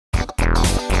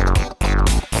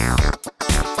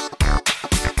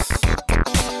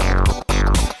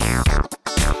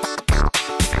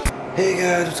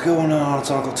guys, what's going on?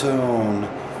 It's Uncle Tone.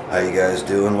 How you guys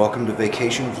doing? Welcome to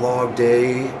vacation vlog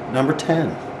day number 10.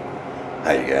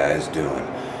 How you guys doing?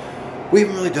 We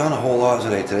haven't really done a whole lot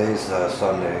today. Today's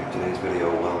Sunday. Today's video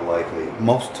will likely,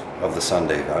 most of the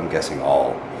Sunday, I'm guessing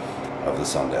all of the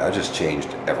Sunday. I just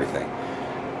changed everything.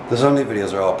 The Sunday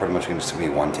videos are all pretty much going to be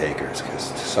one takers because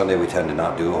Sunday we tend to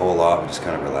not do a whole lot. We just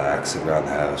kind of relax, sit around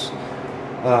the house,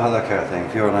 that kind of thing.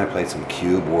 Fiora and I played some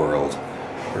Cube World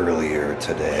earlier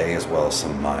today, as well as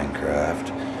some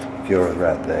Minecraft. Fiora was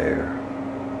right there.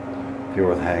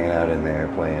 Fiora was hanging out in there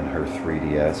playing her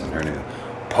 3DS and her new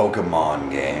Pokemon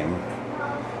game.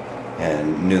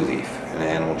 And New Leaf, an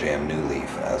Animal Jam New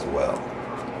Leaf as well.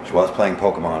 She was playing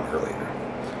Pokemon earlier.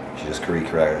 She just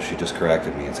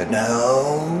corrected me and said,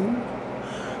 "No,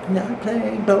 not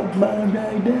playing Pokemon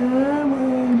right now.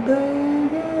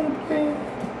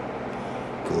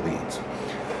 Cool beans."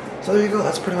 So there you go.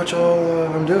 That's pretty much all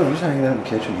I'm doing. I'm just hanging out in the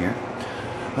kitchen here,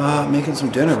 making some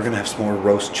dinner. We're gonna have some more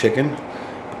roast chicken,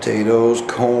 potatoes,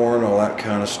 corn, all that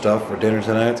kind of stuff for dinner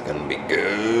tonight. It's gonna be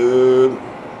good,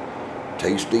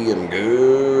 tasty and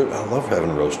good. I love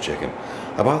having roast chicken.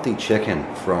 I bought the chicken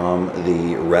from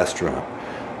the restaurant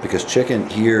because chicken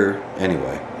here,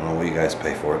 anyway, I don't know what you guys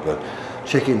pay for it, but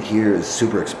chicken here is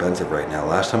super expensive right now.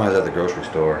 Last time I was at the grocery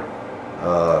store,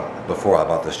 before I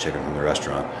bought this chicken from the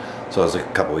restaurant, so it was like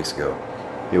a couple weeks ago,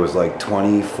 it was like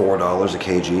 $24 a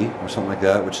kg or something like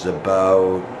that, which is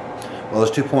about, well,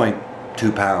 it's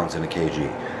 2.2 pounds in a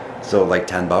kg, so like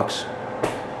 10 bucks,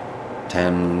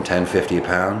 10.50 a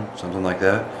pound, something like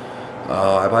that.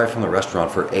 I buy it from the restaurant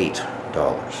for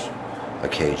 $8 a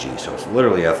kg, so it's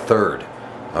literally a third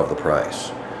of the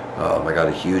price. I got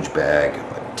a huge bag,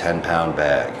 like 10-pound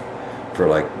bag, for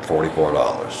like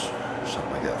 $44,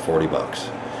 something like that, 40 bucks.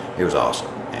 It was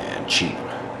awesome and cheap.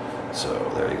 So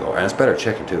there you go, and it's better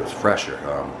chicken too. It's fresher.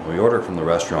 When we order it from the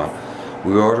restaurant,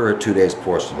 we order it 2 days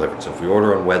before it's delivered. So if we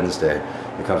order on Wednesday,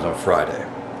 it comes on Friday.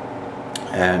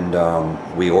 And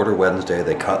we order Wednesday,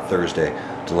 they cut Thursday,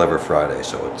 deliver Friday.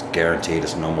 So it's guaranteed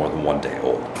it's no more than 1 day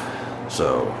old.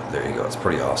 So there you go. It's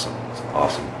pretty awesome. It's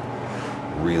awesome.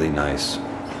 Really nice,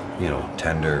 you know,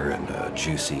 tender and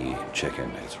juicy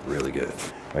chicken. It's really good.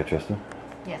 Right, Tristan?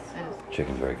 Yes, it is.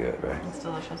 Chicken's very good, right? It's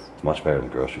delicious. It's much better than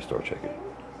grocery store chicken.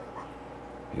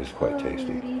 It's quite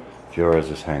tasty. Fiora's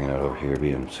just hanging out over here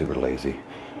being super lazy,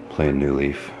 playing New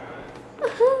Leaf.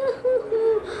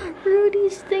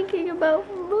 Rudy's thinking about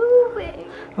moving.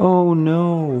 Oh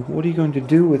no, what are you going to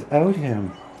do without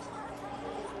him?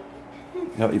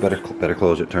 No, you better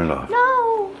close it, turn it off.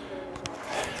 No!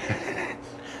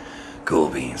 Cool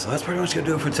beans. So that's pretty much going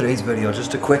to do it for today's video.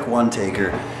 Just a quick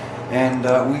one-taker. And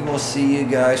we will see you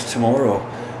guys tomorrow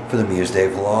for the Muesday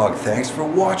vlog. Thanks for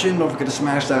watching. Don't forget to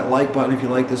smash that like button if you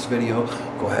like this video.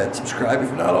 Go ahead and subscribe if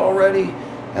you're not already.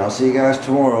 And I'll see you guys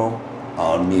tomorrow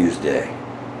on Muesday.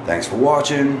 Thanks for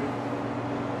watching.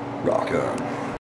 Rock on.